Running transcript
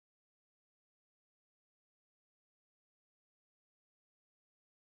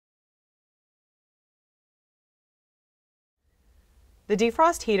The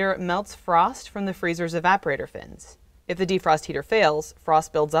defrost heater melts frost from the freezer's evaporator fins. If the defrost heater fails,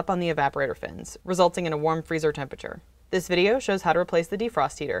 frost builds up on the evaporator fins, resulting in a warm freezer temperature. This video shows how to replace the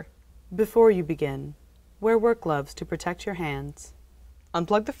defrost heater. Before you begin, wear work gloves to protect your hands.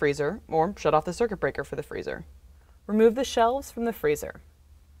 Unplug the freezer, or shut off the circuit breaker for the freezer. Remove the shelves from the freezer.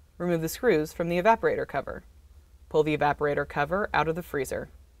 Remove the screws from the evaporator cover. Pull the evaporator cover out of the freezer.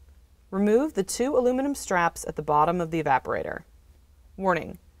 Remove the 2 aluminum straps at the bottom of the evaporator.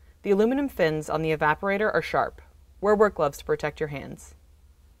 Warning: the aluminum fins on the evaporator are sharp. Wear work gloves to protect your hands.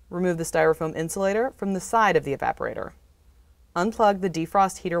 Remove the styrofoam insulator from the side of the evaporator. Unplug the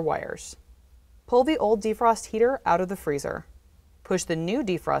defrost heater wires. Pull the old defrost heater out of the freezer. Push the new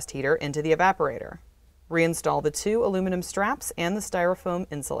defrost heater into the evaporator. Reinstall the 2 aluminum straps and the styrofoam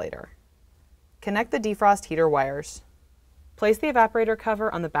insulator. Connect the defrost heater wires. Place the evaporator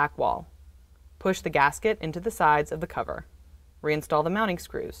cover on the back wall. Push the gasket into the sides of the cover. Reinstall the mounting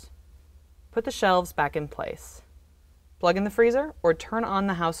screws. Put the shelves back in place. Plug in the freezer or turn on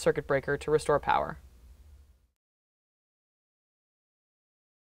the house circuit breaker to restore power.